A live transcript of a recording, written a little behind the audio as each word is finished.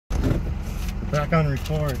Back on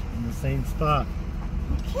record in the same spot.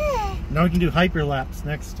 Okay. Now we can do hyperlapse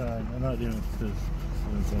next time. I'm not doing it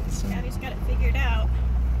because Daddy's got it figured out.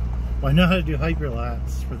 Well, I know how to do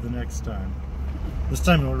hyperlapse for the next time. This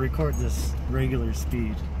time we'll record this regular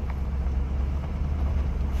speed.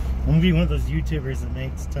 I'm gonna be one of those YouTubers that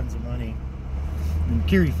makes tons of money. And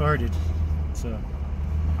Kiri farted, so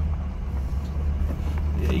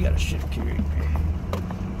yeah, you gotta shift Kiri.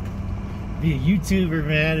 Be a YouTuber,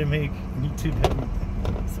 man, and make YouTube everything.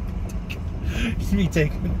 Just me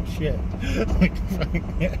taking a shit. Like,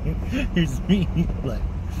 here's me, like,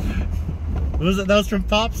 what was it? That was from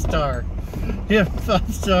Popstar. Yeah,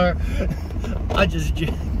 Popstar. I just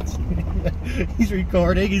jacked. He's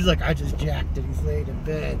recording. He's like, I just jacked it. He's laying in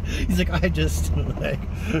bed. He's like, I just like.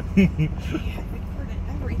 Yeah, recorded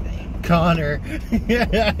everything. Connor.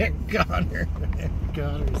 Yeah, Connor.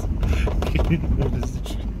 Connor's.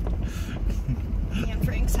 And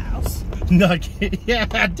Frank's house. Not kidding. Yeah,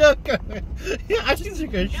 don't go. Yeah, I just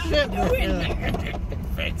took a shit. Go in there.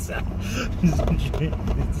 Frank's house.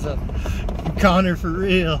 It's Connor for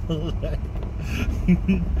real.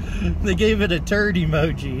 They gave it a turd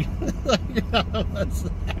emoji.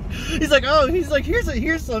 He's like, oh, he's like,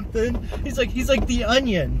 here's something. He's like the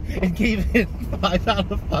Onion, and gave it 5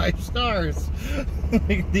 out of 5 stars.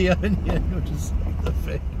 Like the Onion, which is the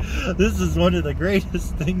fake. This is one of the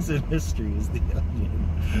greatest things in history, is the Onion.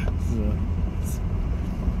 So.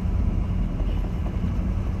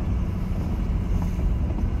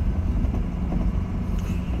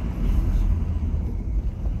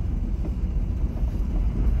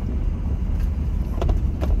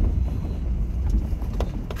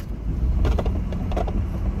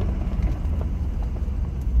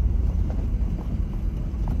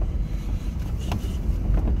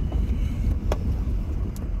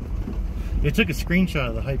 It took a screenshot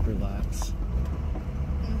of the hyperlapse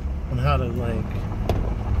on how to, like,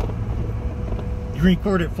 you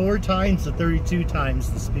record it 4 times to 32 times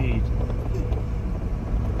the speed.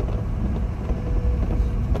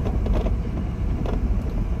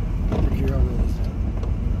 Here, I'll roll this down.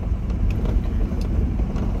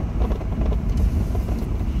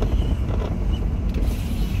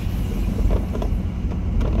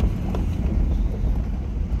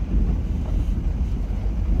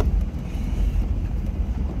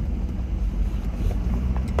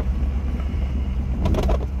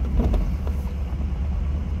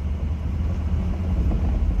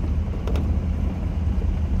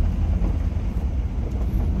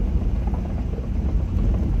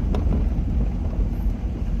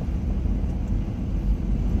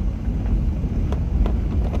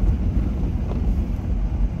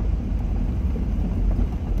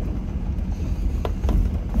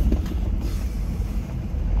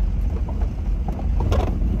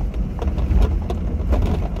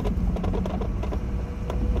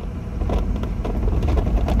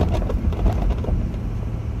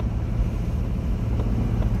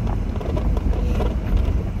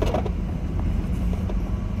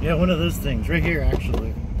 Yeah, one of those things right here,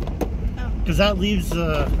 actually. Because that leaves,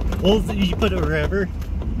 well, you put it wherever,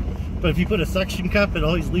 but if you put a suction cup, it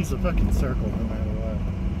always leaves a fucking circle no matter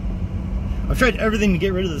what. I've tried everything to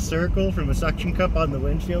get rid of the circle from a suction cup on the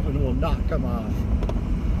windshield, and it will not come off.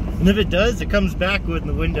 And if it does, it comes back when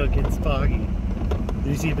the window gets foggy.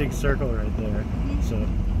 You see a big circle right there. So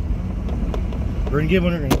we're gonna get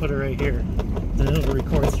one. We're gonna put it right here. Then it'll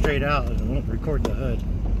record straight out, and it won't record the hood.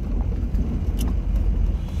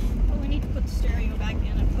 Put the stereo back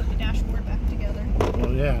in and put the dashboard back together.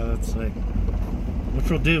 Well, yeah, that's like, which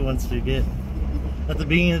we'll do once we get, at the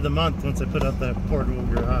beginning of the month, once I put up that portable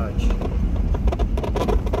garage.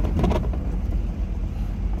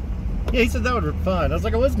 Yeah, he said that would be fun. I was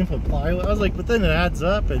like, I was gonna put plywood. I was like, but then it adds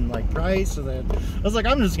up and like price, so that I was like,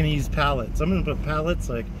 I'm just gonna use pallets. I'm gonna put pallets,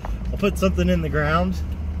 like, I'll put something in the ground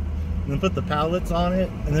and then put the pallets on it,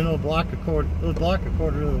 and then it'll block a quarter of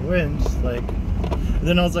the wind, like. And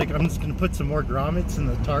then I was like, I'm just gonna put some more grommets in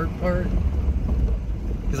the tarp part,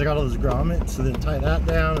 because I got all those grommets, so then tie that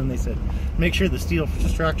down. And they said, make sure the steel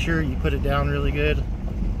structure, you put it down really good.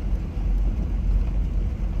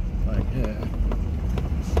 Like, yeah.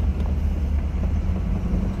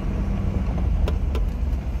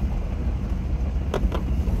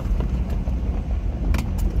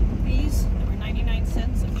 These were 99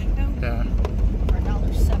 cents at Winco. Yeah. Or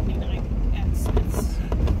 $1.79 at Smith's.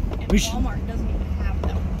 And Walmart doesn't even have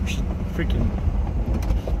them. Freaking,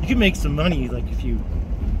 you can make some money, like, if you,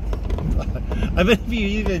 I bet if you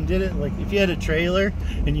even did it, like, if you had a trailer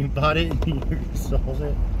and you bought it and you sold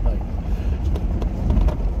it, like,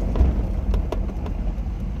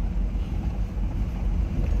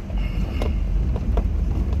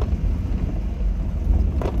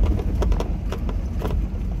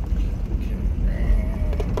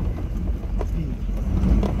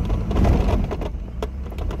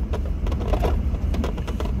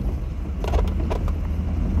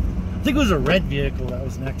 I think it was a red vehicle that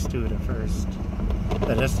was next to it at first.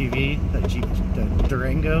 That SUV, that Jeep, that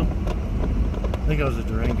Durango. I think it was a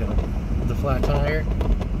Durango. With the flat tire.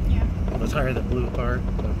 Yeah. The tire that blew apart.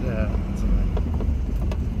 But yeah,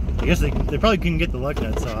 I guess they probably couldn't get the lug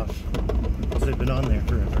nuts off. Because they've been on there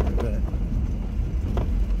for a bit.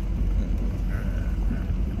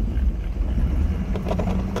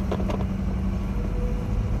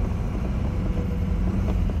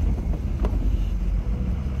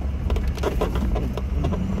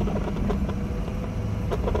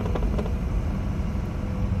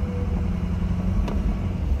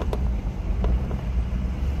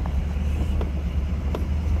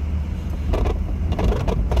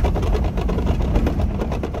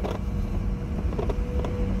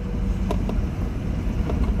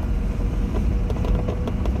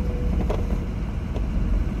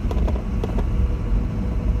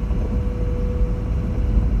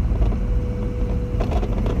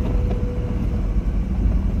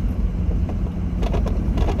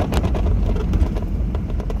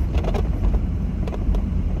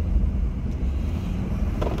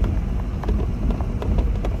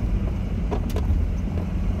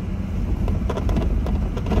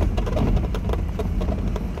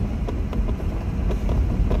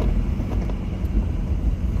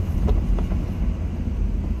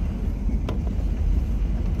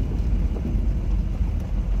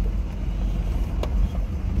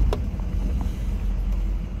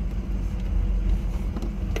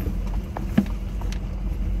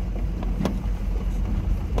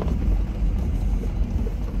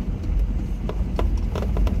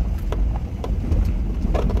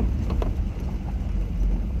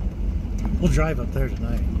 We'll drive up there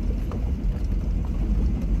tonight.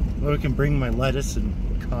 Or we can bring my lettuce and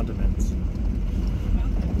condiments.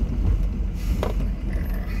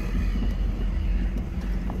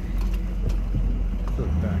 Put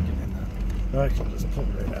it back in there. I can just pull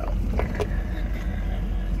it right out.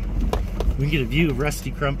 We can get a view of Rusty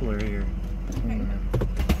Crumpler here. Okay.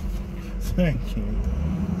 Thank you.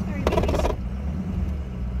 Sorry, babies.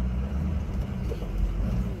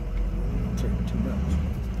 Take too much.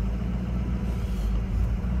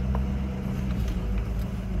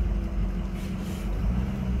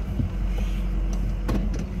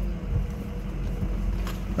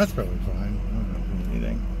 That's probably fine.